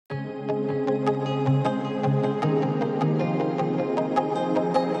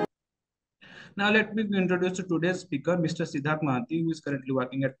Now let me introduce to today's speaker, Mr. Siddharth Mohanty, who is currently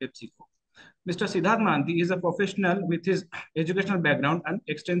working at PepsiCo. Mr. Siddharth Mohanty is a professional with his educational background and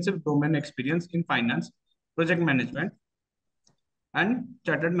extensive domain experience in finance, project management, and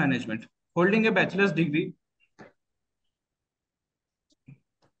chartered management. Holding a bachelor's degree,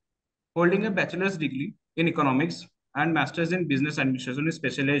 holding a bachelor's degree in economics and master's in business administration with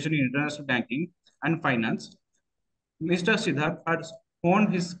specialization in international banking and finance, Mr. Siddharth has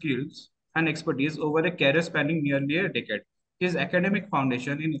honed his skills and expertise over a career spanning nearly a decade. His academic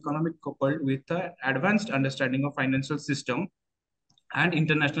foundation in economics coupled with an advanced understanding of financial system and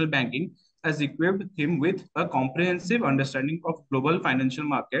international banking has equipped him with a comprehensive understanding of global financial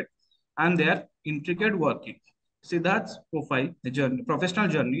market and their intricate working. Siddharth's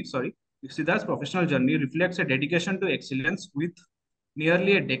Siddharth's professional journey reflects a dedication to excellence with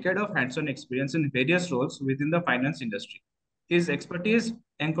nearly a decade of hands-on experience in various roles within the finance industry. His expertise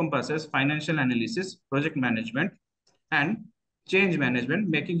encompasses financial analysis, project management, and change management,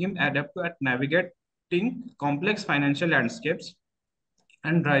 making him adept at navigating complex financial landscapes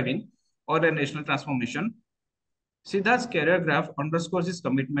and driving organizational transformation. Siddharth's career graph underscores his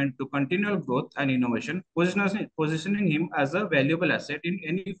commitment to continual growth and innovation, positioning him as a valuable asset in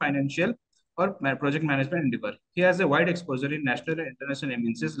any financial or project management endeavor. He has a wide exposure in national and international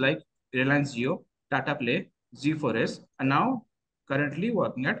MNCs like Reliance Jio, Tata Play, Z4S, and now currently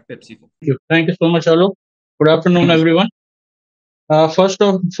working at PepsiCo. Thank you so much, Alok. Good afternoon, everyone. First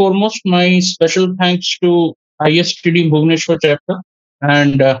and foremost, my special thanks to ISTD Bhubaneswar chapter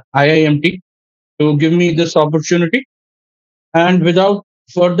and IIMT to give me this opportunity. And without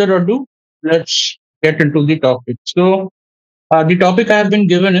further ado, let's get into the topic. The topic I have been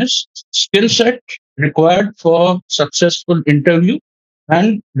given is skill set required for successful interview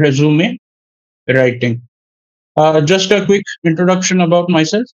and resume writing. Just a quick introduction about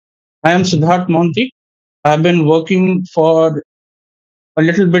myself. I am Siddharth Mohanty. I've been working for a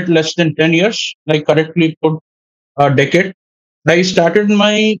little bit less than 10 years, like correctly put, a decade. I started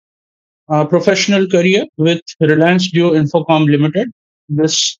my professional career with Reliance Jio Infocom Limited.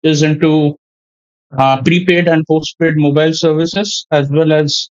 This is into prepaid and postpaid mobile services as well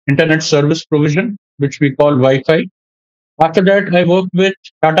as internet service provision, which we call Wi Fi. After that, I worked with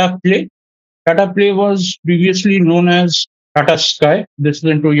Tata Play. Tata Play was previously known as Tata Sky. This is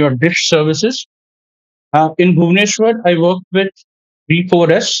into your dish services. In Bhubaneswar, I worked with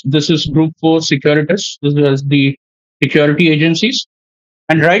G4S. This is Group 4 Securitas. This is the security agencies.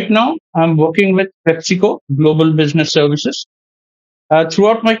 And right now, I'm working with PepsiCo Global Business Services.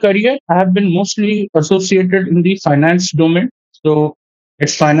 Throughout my career, I have been mostly associated in the finance domain. So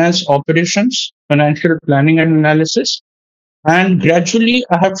it's finance operations, financial planning and analysis. And gradually,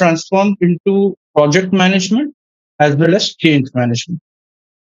 I have transformed into project management as well as change management.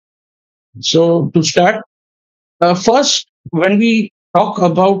 So to start, first, when we talk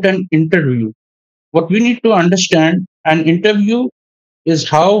about an interview, what we need to understand an interview is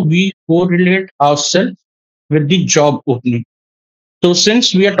how we correlate ourselves with the job opening. So,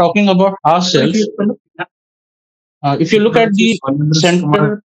 since we are talking about ourselves, if you look at the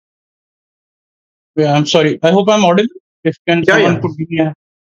center, yeah, I'm sorry, I hope I'm audible. If can someone yeah. could give me a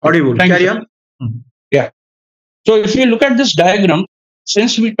Audible. thank Carry you. on. Yeah. So, if you look at this diagram,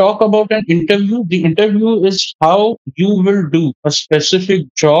 since we talk about an interview, the interview is how you will do a specific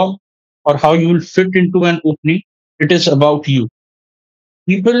job or how you will fit into an opening. It is about you.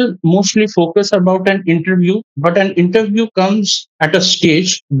 People mostly focus about an interview, but an interview comes at a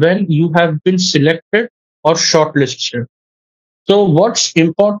stage when you have been selected or shortlisted. So, what's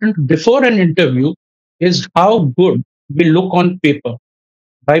important before an interview is how good we look on paper.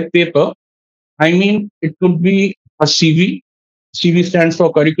 By paper, I mean it could be a CV. CV stands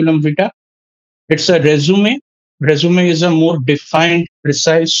for curriculum vitae. It's a resume. Resume is a more defined,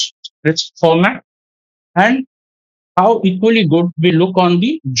 precise format. And how equally good we look on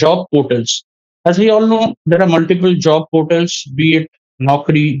the job portals. As we all know, there are multiple job portals, be it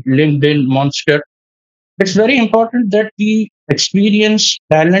Naukri, LinkedIn, Monster. It's very important that the experience,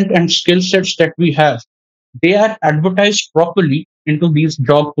 talent, and skill sets that we have, they are advertised properly into these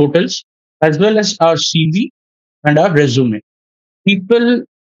job portals, as well as our CV and our resume. People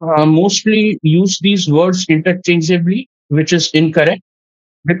mostly use these words interchangeably, which is incorrect.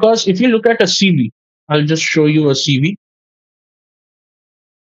 Because if you look at a CV, I'll just show you a CV.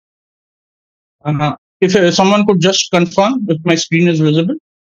 If someone could just confirm if my screen is visible.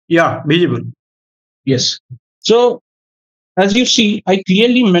 Yeah, visible. Yes. So as you see, I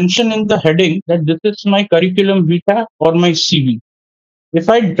clearly mention in the heading that this is my curriculum vitae or my CV. If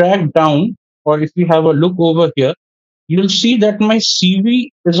I drag down or if we have a look over here, you'll see that my CV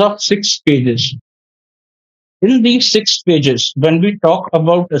is of 6 pages. In these 6 pages, when we talk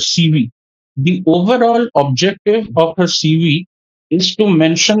about a CV, the overall objective of a CV is to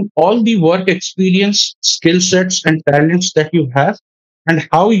mention all the work experience, skill sets, and talents that you have and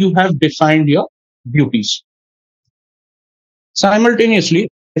how you have defined your duties. Simultaneously,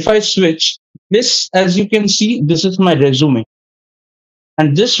 if I switch this, as you can see, this is my resume,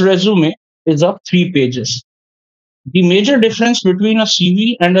 and this resume is of 3 pages. The major difference between a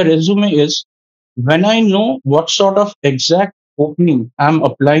CV and a resume is when I know what sort of exact opening I'm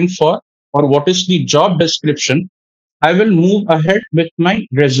applying for or what is the job description, I will move ahead with my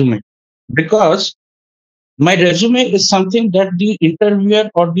resume because my resume is something that the interviewer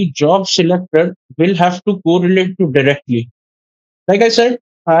or the job selector will have to correlate to directly. Like I said,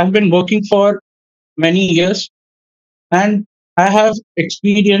 I've been working for many years and I have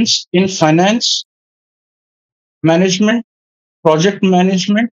experience in finance, management, project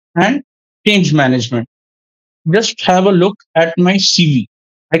management, and change management. Just have a look at my CV.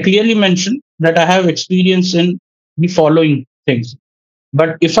 I clearly mentioned that I have experience in the following things.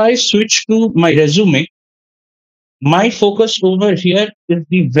 But if I switch to my resume, my focus over here is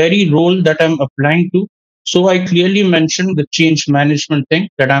the very role that I'm applying to. So I clearly mentioned the change management thing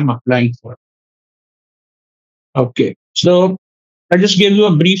that I'm applying for. Okay. So I just gave you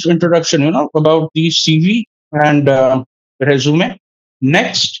a brief introduction, about the CV and resume.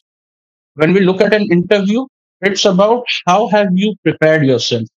 Next, when we look at an interview, it's about how have you prepared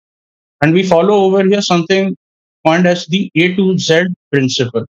yourself. And we follow over here something coined as the A to Z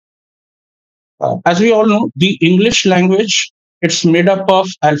principle. As we all know, the English language, it's made up of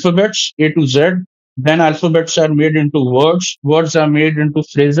alphabets A to Z. Then alphabets are made into words. Words are made into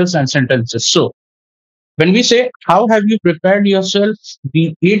phrases and sentences. So when we say, how have you prepared yourself?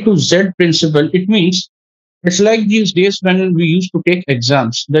 The A to Z principle, it means it's like these days when we used to take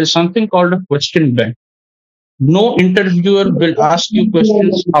exams. There's something called a question bank. No interviewer will ask you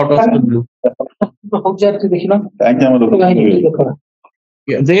questions out of the blue.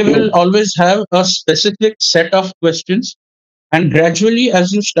 Yeah, they will always have a specific set of questions. And gradually,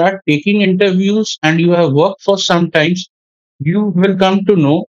 as you start taking interviews and you have worked for some times, you will come to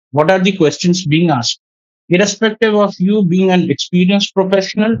know what are the questions being asked. Irrespective of you being an experienced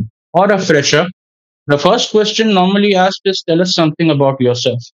professional or a fresher, the first question normally asked is tell us something about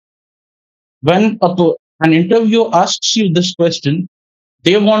yourself. When an interviewer asks you this question,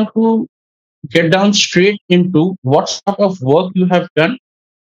 they want to get down straight into what sort of work you have done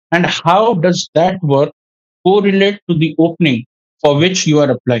and how does that work correlate to the opening for which you are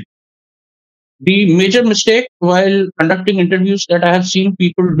applying. The major mistake while conducting interviews that I have seen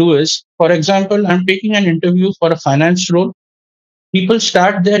people do is, for example, I'm taking an interview for a finance role. People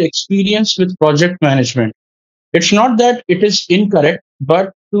start their experience with project management. It's not that it is incorrect,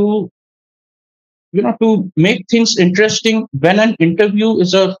 but to make things interesting, when an interview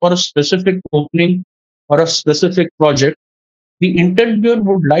is for a specific opening or a specific project, the interviewer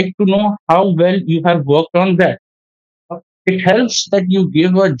would like to know how well you have worked on that. It helps that you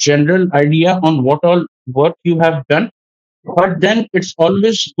give a general idea on what all work you have done, but then it's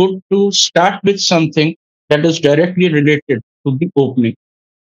always good to start with something that is directly related to the opening.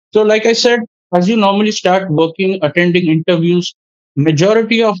 So, like I said, as you normally start working, attending interviews,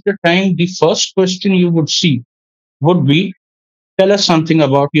 majority of the time, the first question you would see would be tell us something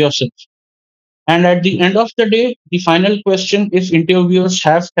about yourself. And at the end of the day, the final question, if interviewers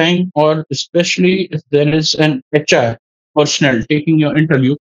have time, or especially if there is an HR personnel taking your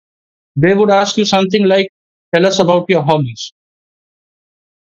interview, they would ask you something like, tell us about your hobbies.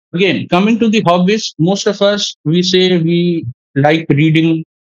 Again, coming to the hobbies, most of us, we say we like reading,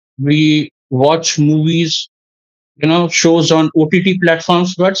 we watch movies, shows on OTT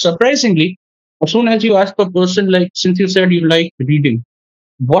platforms. But surprisingly, as soon as you ask a person, like, since you said you like reading,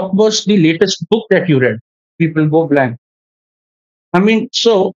 what was the latest book that you read? People go blank. I mean,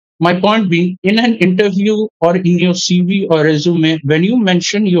 so my point being, in an interview or in your CV or resume, when you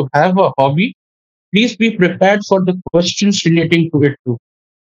mention you have a hobby, please be prepared for the questions relating to it too.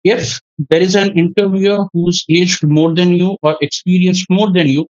 If there is an interviewer who's aged more than you or experienced more than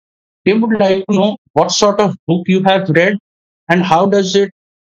you, they would like to know what sort of book you have read and how does it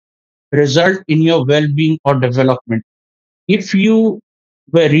result in your well-being or development. If you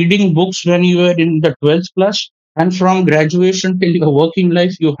were reading books when you were in the 12th class and from graduation till your working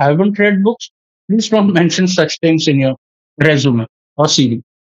life you haven't read books, please don't mention such things in your resume or CV.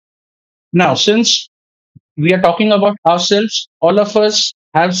 Now, since we are talking about ourselves, all of us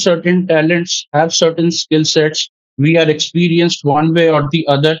have certain talents, have certain skill sets. We are experienced one way or the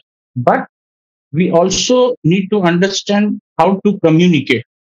other. But we also need to understand how to communicate,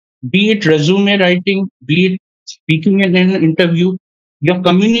 be it resume writing, be it speaking in an interview. Your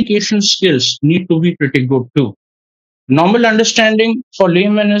communication skills need to be pretty good too. Normal understanding for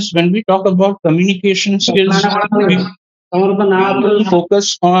laymen is when we talk about communication skills, we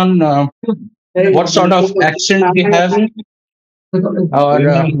focus on what sort of accent they have or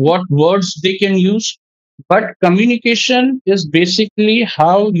what words they can use. But communication is basically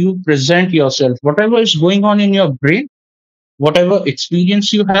how you present yourself. Whatever is going on in your brain, whatever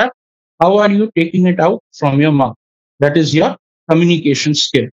experience you have, how are you taking it out from your mouth? That is your communication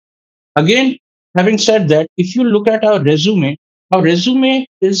skill. Again, having said that, if you look at our resume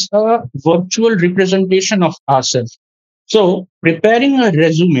is a virtual representation of ourselves. So, preparing a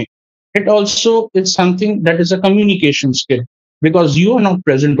resume, it also is something that is a communication skill because you are not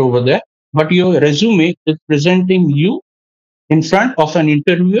present over there, but your resume is presenting you in front of an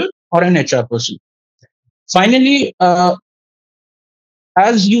interviewer or an HR person. Finally,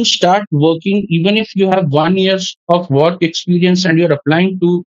 as you start working, even if you have 1 year of work experience and you're applying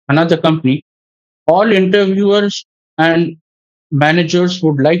to another company, all interviewers and managers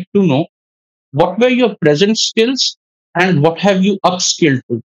would like to know what were your present skills and what have you upskilled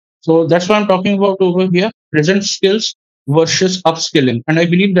to. So that's what I'm talking about over here, present skills versus upskilling. And I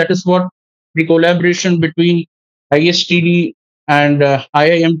believe that is what the collaboration between ISTD and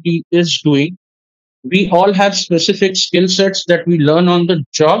IIMT is doing. We all have specific skill sets that we learn on the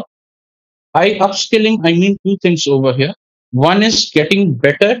job. By upskilling, I mean two things over here. One is getting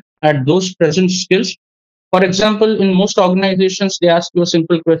better at those present skills. For example, in most organizations, they ask you a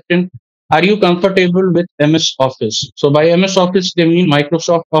simple question: are you comfortable with MS Office? So by MS Office, they mean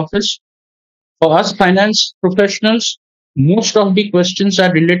Microsoft Office. For us finance professionals, most of the questions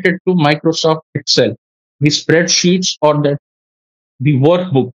are related to Microsoft Excel, the spreadsheets or the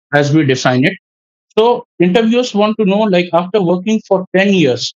workbook as we define it. So interviewers want to know, like after working for 10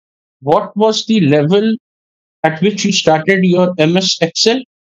 years, what was the level at which you started your MS Excel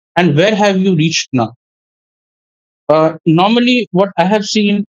and where have you reached now? Normally, what I have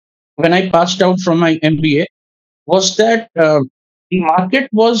seen when I passed out from my MBA was that the market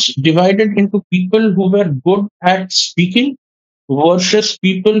was divided into people who were good at speaking versus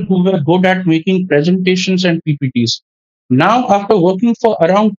people who were good at making presentations and PPTs. Now, after working for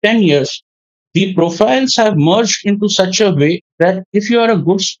around 10 years, the profiles have merged into such a way that if you are a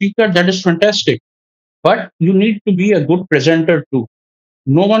good speaker, that is fantastic. But you need to be a good presenter too.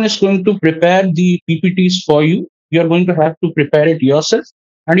 No one is going to prepare the PPTs for you. You are going to have to prepare it yourself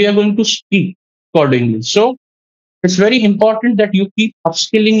and you are going to speak accordingly. So it's very important that you keep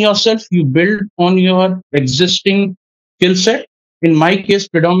upskilling yourself. You build on your existing skill set. In my case,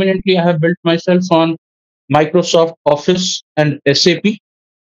 predominantly, I have built myself on Microsoft Office and SAP.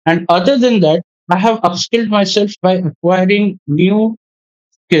 And other than that, I have upskilled myself by acquiring new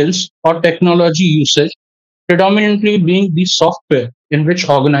skills or technology usage, predominantly being the software in which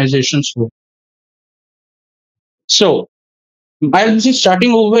organizations work. So I'll be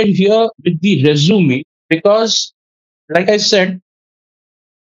starting over here with the resume because, like I said,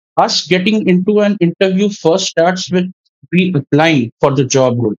 us getting into an interview first starts with we applying for the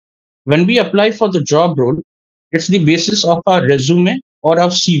job role. When we apply for the job role, it's the basis of our resume or our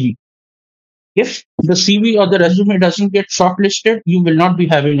CV. If the CV or the resume doesn't get shortlisted, you will not be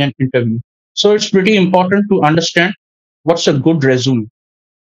having an interview. So it's pretty important to understand what's a good resume.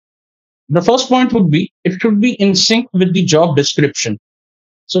 The first point would be it should be in sync with the job description.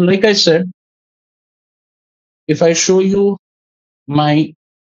 So, like I said, if I show you my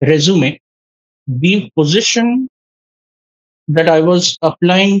resume, the position that I was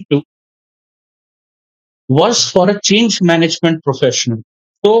applying to was for a change management professional.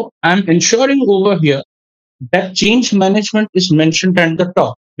 So I'm ensuring over here that change management is mentioned at the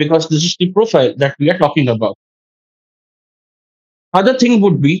top because this is the profile that we are talking about. Other thing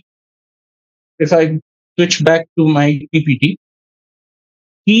would be if I switch back to my PPT,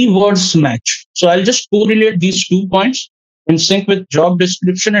 keywords match. So I'll just correlate these 2 points in sync with job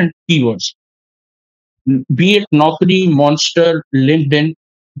description and keywords. Be it Naukri, Monster, LinkedIn,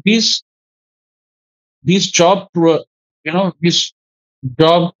 these these these job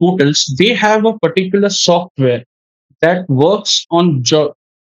portals, they have a particular software that works on job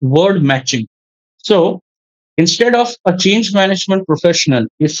word matching. So instead of a change management professional,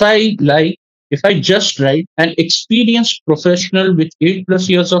 if I just write an experienced professional with 8+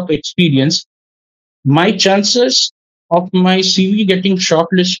 years of experience, my chances of my CV getting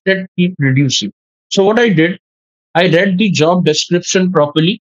shortlisted keep reducing. So what I did, I read the job description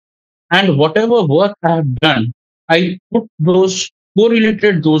properly and whatever work I have done, I put those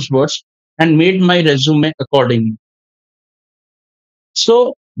correlated those words and made my resume accordingly.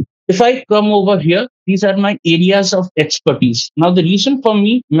 So if I come over here, these are my areas of expertise. Now, the reason for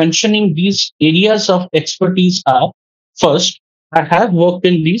me mentioning these areas of expertise are: first, I have worked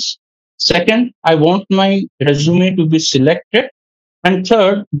in these. Second, I want my resume to be selected. And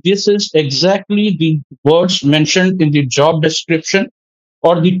third, this is exactly the words mentioned in the job description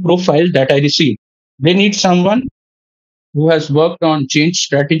or the profile that I received. They need someone who has worked on change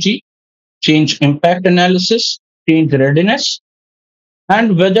strategy, change impact analysis, change readiness,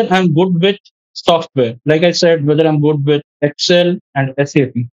 and whether I'm good with software. Like I said, whether I'm good with Excel and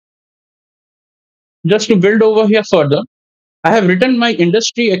SAP. Just to build over here further, I have written my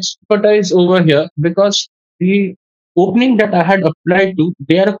industry expertise over here because the opening that I had applied to,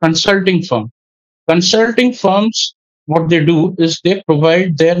 they are a consulting firm. Consulting firms, what they do is they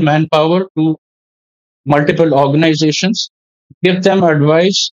provide their manpower to multiple organizations, give them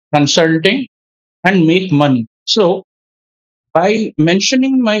advice, consulting, and make money. So by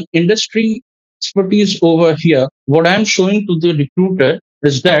mentioning my industry expertise over here, what I'm showing to the recruiter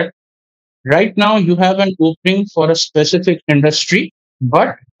is that right now you have an opening for a specific industry,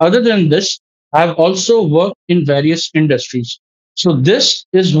 but other than this, I've also worked in various industries. So this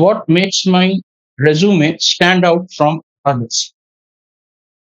is what makes my resume stand out from others.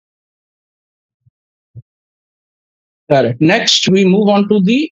 Correct. Next, we move on to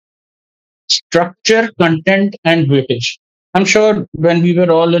the structure, content, and weightage. I'm sure when we were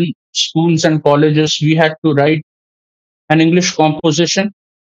all in schools and colleges, we had to write an English composition.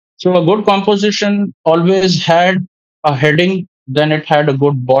 So a good composition always had a heading, then it had a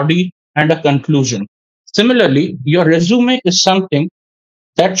good body and a conclusion. Similarly, your resume is something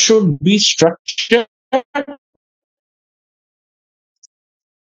that should be structured,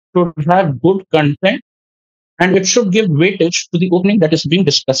 should have good content, and it should give weightage to the opening that is being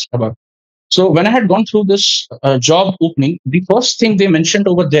discussed about. So when I had gone through this job opening, the first thing they mentioned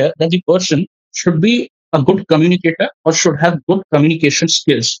over there that the person should be a good communicator or should have good communication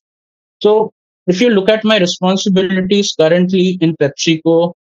skills. So if you look at my responsibilities currently in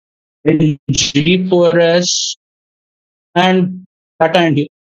PepsiCo, in G4S, and Tata India,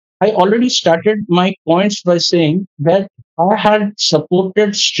 I already started my points by saying that I had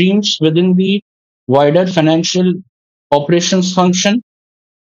supported streams within the wider financial operations function,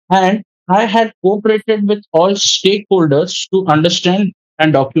 and I had cooperated with all stakeholders to understand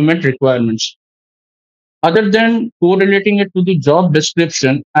and document requirements. Other than correlating it to the job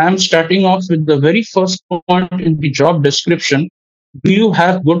description, I am starting off with the very first point in the job description. Do you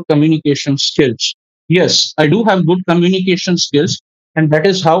have good communication skills? Yes, I do have good communication skills, and that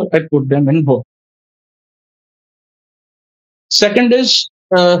is how I put them in both. Second is,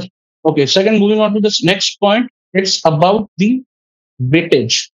 okay, second, moving on to this next point, it's about the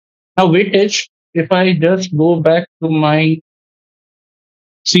weightage. Now, weightage, if I just go back to my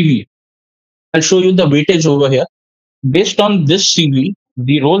CV, I'll show you the weightage over here. Based on this CV,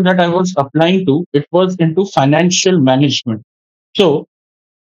 the role that I was applying to, it was into financial management. So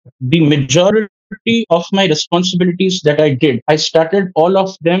the majority of my responsibilities that I did, I started all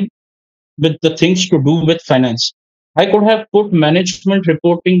of them with the things to do with finance. I could have put management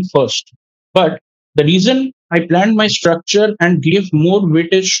reporting first, but the reason I planned my structure and gave more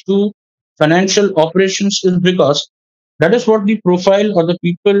weightage to financial operations is because that is what the profile or the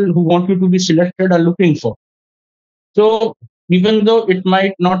people who want you to be selected are looking for. So even though it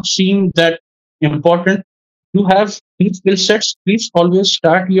might not seem that important, you have these skill sets. Please always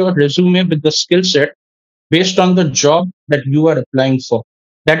start your resume with the skill set based on the job that you are applying for.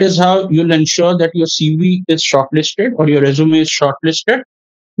 That is how you'll ensure that your CV is shortlisted or your resume is shortlisted.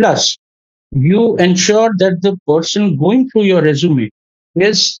 Plus, you ensure that the person going through your resume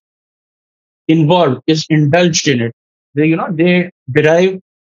is involved, is indulged in it. They derive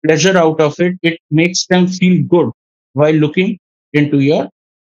pleasure out of it. It makes them feel good while looking into your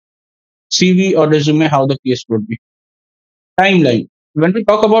CV or resume, how the case would be. Timeline. When we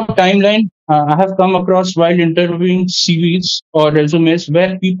talk about timeline, I have come across while interviewing CVs or resumes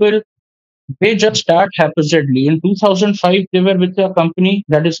where people they just start haphazardly. In 2005, they were with a company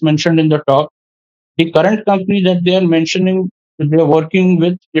that is mentioned in the top. The current company that they are mentioning, they are working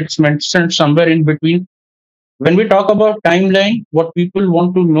with, it's mentioned somewhere in between. When we talk about timeline, what people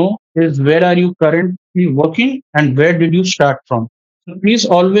want to know is where are you currently working and where did you start from? So please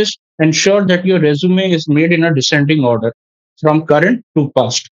always ensure that your resume is made in a descending order from current to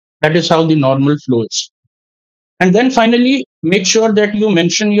past. That is how the normal flow is. And then finally, make sure that you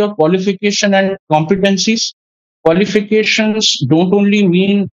mention your qualification and competencies. Qualifications don't only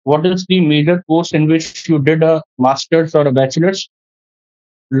mean what is the major course in which you did a master's or a bachelor's.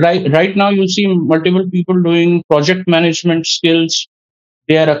 right now you see multiple people doing project management skills.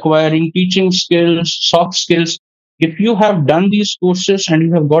 They are acquiring teaching skills, soft skills. If you have done these courses and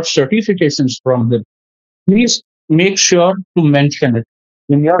you have got certifications from them, please make sure to mention it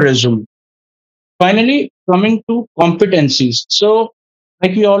in your resume. Finally, coming to competencies. So,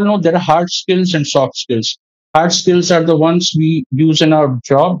 like we all know, there are hard skills and soft skills. Hard skills are the ones we use in our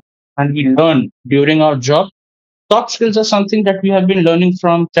job and we learn during our job. Soft skills are something that we have been learning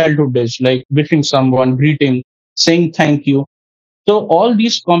from childhood days, like wishing someone, greeting, saying thank you. So, all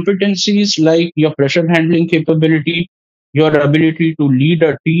these competencies, like your pressure handling capability, your ability to lead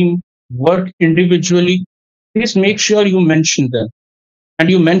a team, work individually, please make sure you mention them. And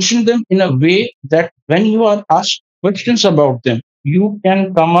you mention them in a way that when you are asked questions about them, you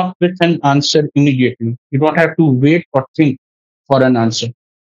can come up with an answer immediately. You don't have to wait or think for an answer.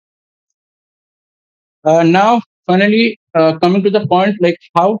 Now, finally, coming to the point, like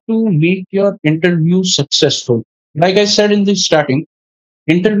how to make your interview successful. Like I said in the starting,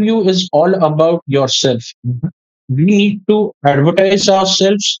 interview is all about yourself. We need to advertise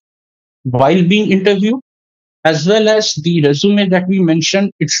ourselves while being interviewed, as well as the resume that we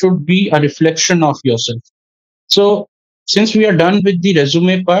mentioned. It should be a reflection of yourself. So, since we are done with the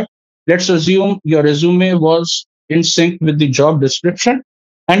resume part, let's assume your resume was in sync with the job description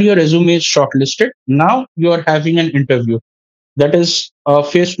and your resume is shortlisted. Now you are having an interview, that is a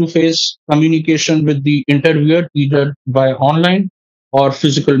face to face communication with the interviewer, either by online or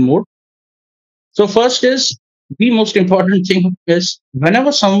physical mode. So, first is the most important thing is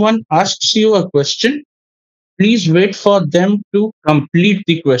whenever someone asks you a question, please wait for them to complete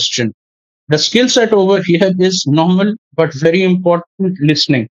the question. The skill set over here is normal but very important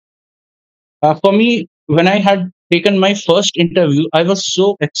listening. For me, when I had taken my first interview, I was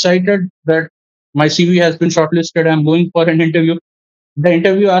so excited that my CV has been shortlisted. I'm going for an interview. The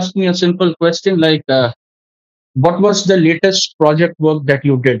interview asked me a simple question like, what was the latest project work that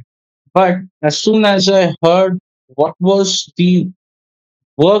you did? But as soon as I heard what was the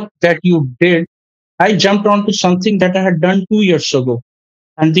work that you did, I jumped onto something that I had done 2 years ago,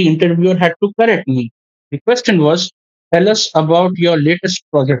 and the interviewer had to correct me. The question was, tell us about your latest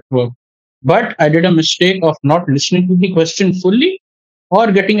project work. But I did a mistake of not listening to the question fully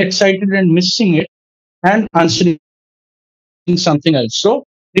or getting excited and missing it and answering something else. So,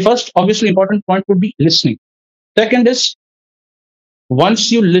 the first, obviously, important point would be listening. Second is,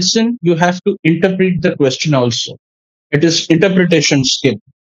 once you listen, you have to interpret the question also. It is interpretation skill.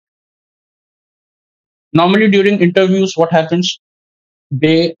 Normally, during interviews, what happens?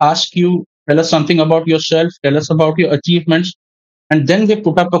 They ask you, tell us something about yourself, tell us about your achievements, and then they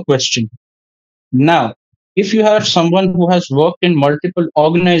put up a question. Now, if you have someone who has worked in multiple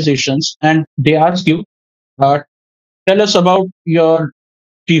organizations and they ask you, uh, tell us about your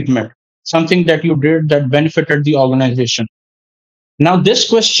achievement, something that you did that benefited the organization. Now, this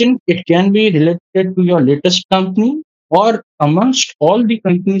question, it can be related to your latest company or amongst all the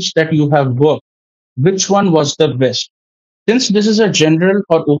companies that you have worked. Which one was the best? Since this is a general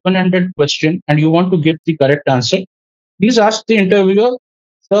or open ended question and you want to give the correct answer, please ask the interviewer,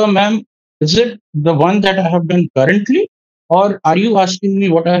 sir, ma'am, is it the one that I have done currently? Or are you asking me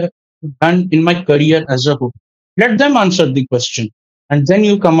what I have done in my career as a whole? Let them answer the question and then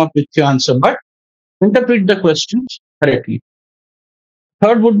you come up with your answer, but interpret the questions correctly.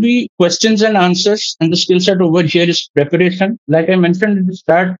 Third would be questions and answers, and the skill set over here is preparation. Like I mentioned at the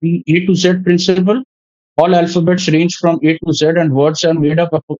start, the A to Z principle. All alphabets range from A to Z, and words are made up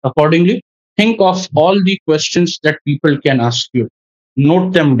accordingly. Think of all the questions that people can ask you.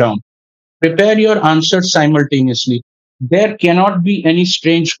 Note them down. Prepare your answers simultaneously. There cannot be any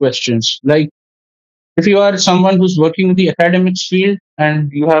strange questions. Like if you are someone who's working in the academics field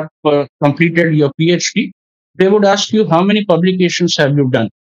and you have completed your PhD, they would ask you how many publications have you done.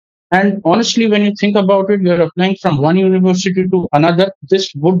 And honestly, when you think about it, you're applying from one university to another. This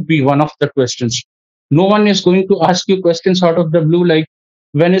would be one of the questions. No one is going to ask you questions out of the blue like,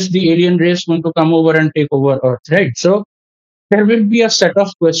 when is the alien race going to come over and take over Earth, right? So there will be a set of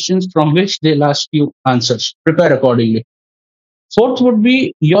questions from which they'll ask you answers. Prepare accordingly. Fourth would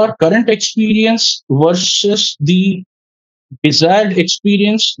be your current experience versus the desired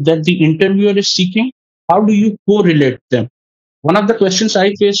experience that the interviewer is seeking. How do you correlate them? One of the questions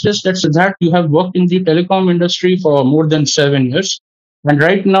I faced is that Siddharth, you have worked in the telecom industry for more than 7 years, and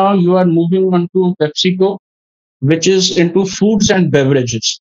right now you are moving on to PepsiCo, which is into foods and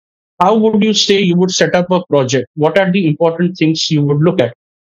beverages. How would you say you would set up a project? What are the important things you would look at?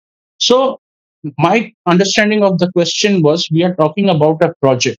 So, my understanding of the question was we are talking about a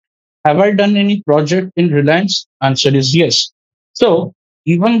project. Have I done any project in Reliance? Answer is yes. So,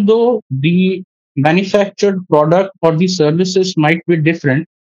 even though the manufactured product or the services might be different,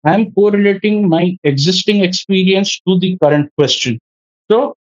 I'm correlating my existing experience to the current question.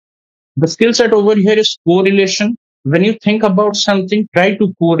 So the skill set over here is correlation. When you think about something, try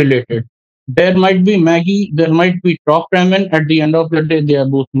to correlate it. There might be Maggie, there might be top ramen. At the end of the day, they are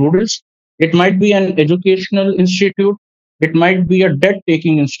both noodles. It might be an educational institute. It might be a debt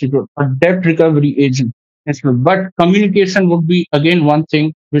taking institute, a debt recovery agent. But communication would be again one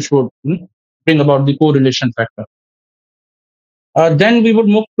thing which would bring about the correlation factor. Then we would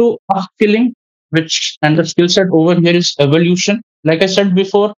move to upskilling, which and the skill set over here is evolution. Like I said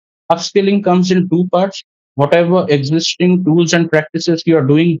before, upskilling comes in two parts. Whatever existing tools and practices you are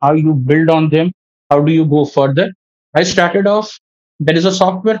doing, how you build on them, how do you go further. I started off, there is a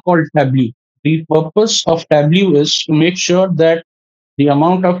software called Tableau. The purpose of Tableau is to make sure that the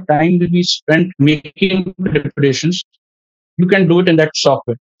amount of time we spent making preparations, you can do it in that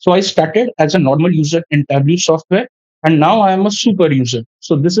software. So I started as a normal user in Tableau software, and now I am a super user.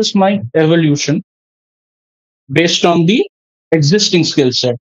 So this is my evolution based on the existing skill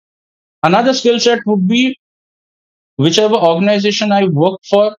set. Another skill set would be whichever organization I work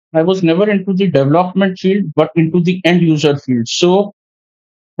for, I was never into the development field, but into the end user field. So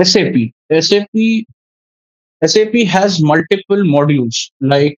SAP, SAP, SAP has multiple modules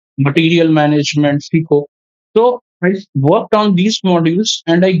like material management, FICO. So I worked on these modules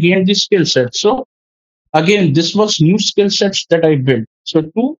and I gained the skill set. So again, this was new skill sets that I built. So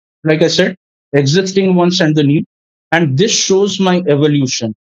two, like I said, existing ones and the new. And this shows my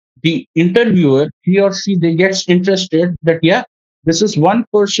evolution. The interviewer, he or she, they gets interested that, yeah, this is one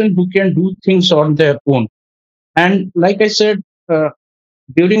person who can do things on their own. And like I said, uh,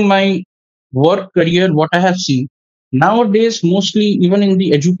 during my work career, what I have seen nowadays, mostly even in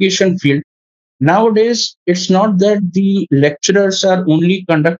the education field, nowadays, it's not that the lecturers are only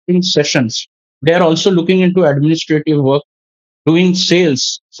conducting sessions. They are also looking into administrative work, doing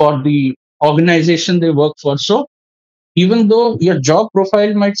sales for the organization they work for. So even though your job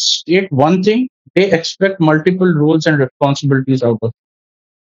profile might state one thing, they expect multiple roles and responsibilities out of.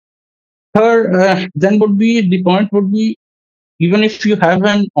 Third, then would be the point would be even if you have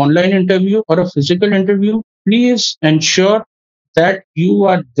an online interview or a physical interview, please ensure that you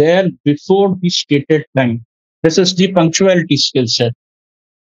are there before the stated time. This is the punctuality skill set.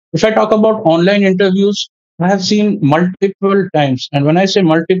 If I talk about online interviews, I have seen multiple times, and when I say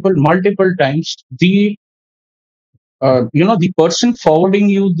multiple times, the person forwarding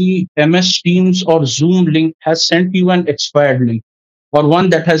you the MS Teams or Zoom link has sent you an expired link or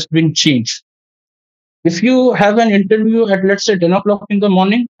one that has been changed. If you have an interview at let's say 10 o'clock in the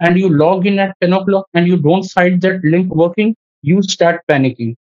morning and you log in at 10 o'clock and you don't find that link working, you start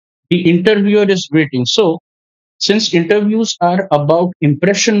panicking. The interviewer is waiting. So since interviews are about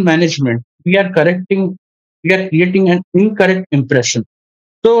impression management, we are creating an incorrect impression.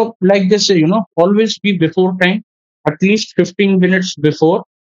 So, like they say, always be before time, at least 15 minutes before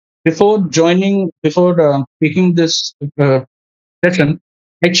taking this session.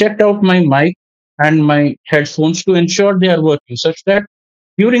 I checked out my mic and my headphones to ensure they are working, such that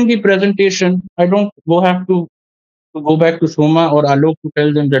during the presentation, I don't go back to Soma or Alok to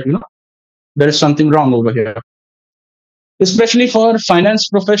tell them that there is something wrong over here. Especially for finance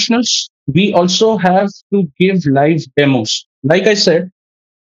professionals, we also have to give live demos. Like I said,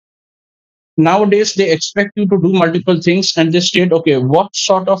 nowadays they expect you to do multiple things and they state, okay, what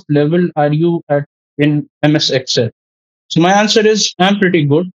sort of level are you at in MS Excel? So my answer is I'm pretty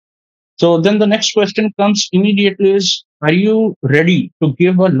good. So then the next question comes immediately is, are you ready to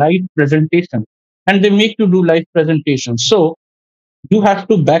give a live presentation? And they make you do live presentations. So you have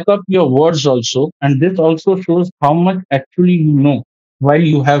to back up your words also. And this also shows how much actually you know while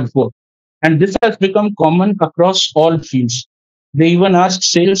you have worked. And this has become common across all fields. They even ask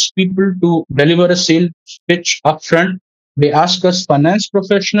salespeople to deliver a sales pitch upfront. They ask us finance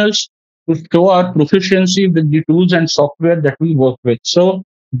professionals to show our proficiency with the tools and software that we work with. So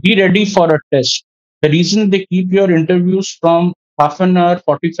be ready for a test. The reason they keep your interviews from half an hour,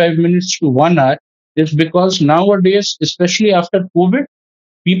 45 minutes to 1 hour is because nowadays, especially after COVID,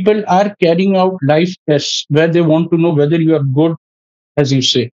 people are carrying out live tests where they want to know whether you are good, as you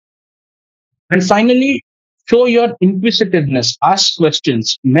say. And finally, show your inquisitiveness, ask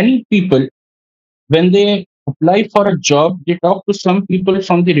questions. Many people, when they apply for a job, they talk to some people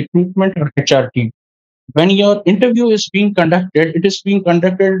from the recruitment or HR team. When your interview is being conducted, it is being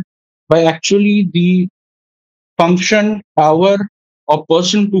conducted by actually the function, power, or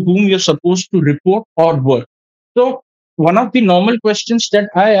person to whom you're supposed to report or work. So, one of the normal questions that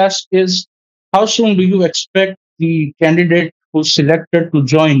I ask is, how soon do you expect the candidate who's selected to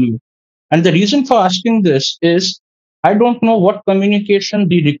join you? And the reason for asking this is I don't know what communication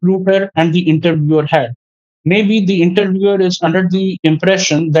the recruiter and the interviewer had. Maybe the interviewer is under the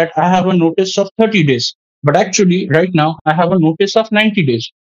impression that I have a notice of 30 days, but actually, right now, I have a notice of 90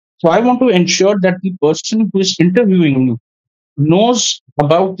 days. So I want to ensure that the person who is interviewing you knows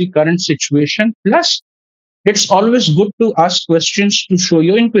about the current situation. Plus, it's always good to ask questions to show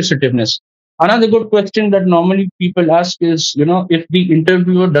your inquisitiveness. Another good question that normally people ask is, if the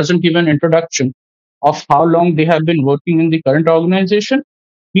interviewer doesn't give an introduction of how long they have been working in the current organization,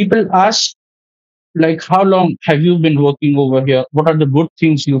 people ask, like, how long have you been working over here? What are the good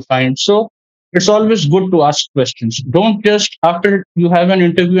things you find? So it's always good to ask questions. Don't just after you have an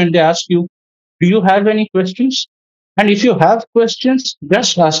interview and they ask you, do you have any questions? And if you have questions,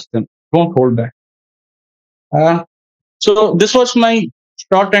 just ask them. Don't hold back. Uh, so this was my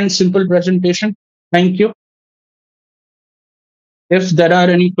short and simple presentation. Thank you. If there are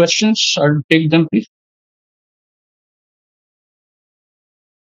any questions, I'll take them, please.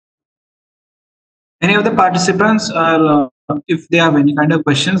 Any of the participants are, if they have any kind of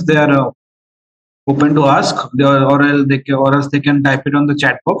questions, they are open to ask, or else they can type it on the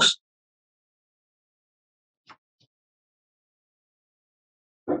chat box.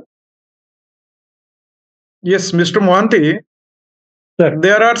 Yes, Mr. Mohanty, Sir.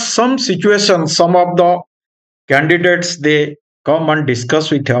 there are some situations, some of the candidates, they come and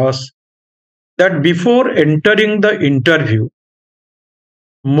discuss with us that before entering the interview,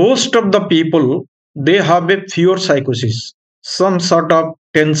 most of the people, they have a fear psychosis, some sort of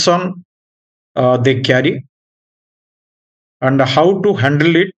tension they carry, and how to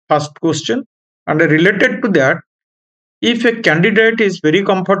handle it, first question. And related to that, if a candidate is very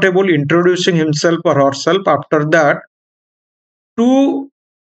comfortable introducing himself or herself, after that, two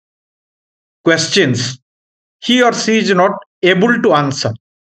questions he or she is not able to answer,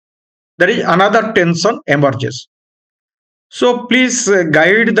 there is another tension emerges. So please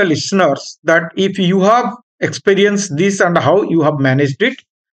guide the listeners that if you have experienced this and how you have managed it,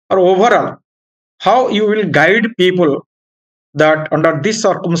 or overall, how you will guide people that under these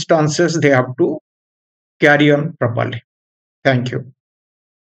circumstances they have to carry on properly. Thank you.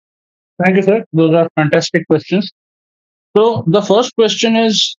 Thank you, sir. Those are fantastic questions. So the first question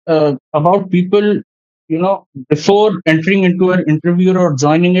is about people, before entering into an interview or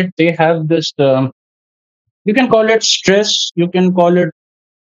joining it, they have this, you can call it stress, you can call it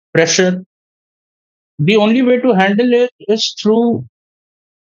pressure. The only way to handle it is through,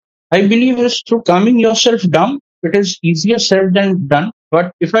 I believe, is through calming yourself down. It is easier said than done.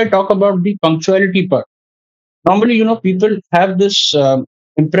 But if I talk about the punctuality part, normally, people have this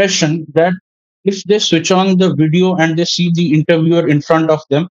impression that if they switch on the video and they see the interviewer in front of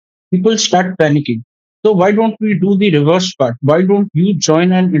them, people start panicking. So why don't we do the reverse part? Why don't you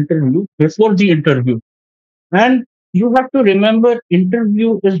join an interview before the interview? And you have to remember,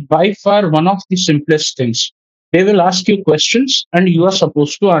 interview is by far one of the simplest things. They will ask you questions and you are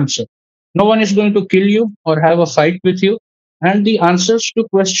supposed to answer. No one is going to kill you or have a fight with you. And the answers to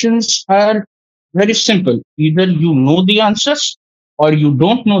questions are very simple. Either you know the answers or you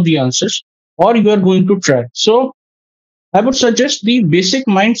don't know the answers, or you are going to try. So I would suggest the basic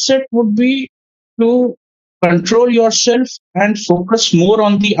mindset would be to control yourself and focus more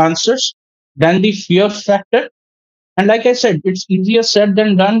on the answers than the fear factor. And like I said, it's easier said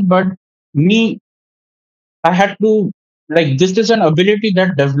than done, but me, I had to, like, this is an ability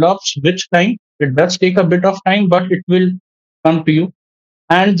that develops with time. It does take a bit of time, but it will come to you.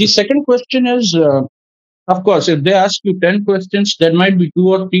 And the second question is, of course, if they ask you 10 questions, there might be two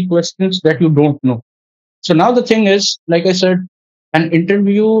or three questions that you don't know. So now the thing is, like I said, an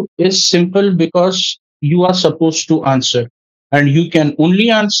interview is simple because you are supposed to answer. And you can only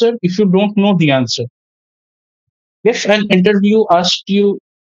answer if you don't know the answer. If an interview asked you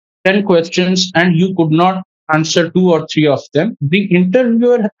 10 questions and you could not answer two or three of them, the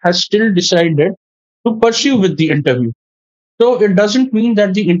interviewer has still decided to pursue with the interview. So it doesn't mean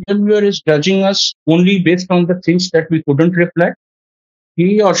that the interviewer is judging us only based on the things that we couldn't reply.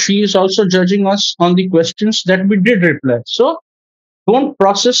 He or she is also judging us on the questions that we did reply. So don't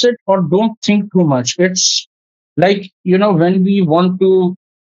process it or don't think too much. It's like, when we want to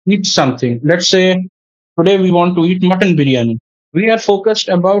eat something, let's say today we want to eat mutton biryani. We are focused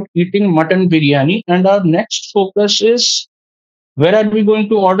about eating mutton biryani, and our next focus is where are we going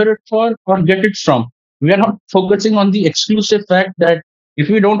to order it for or get it from. We are not focusing on the exclusive fact that if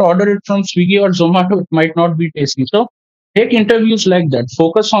we don't order it from Swiggy or Zomato, it might not be tasty. So take interviews like that.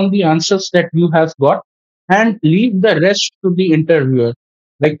 Focus on the answers that you have got and leave the rest to the interviewer.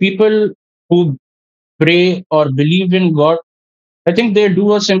 Like people who pray or believe in God, I think they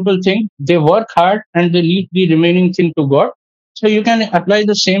do a simple thing. They work hard and they leave the remaining thing to God. So you can apply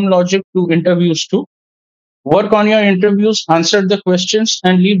the same logic to interviews too. Work on your interviews, answer the questions,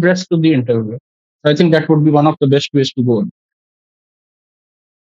 and leave rest to the interview. I think that would be one of the best ways to go.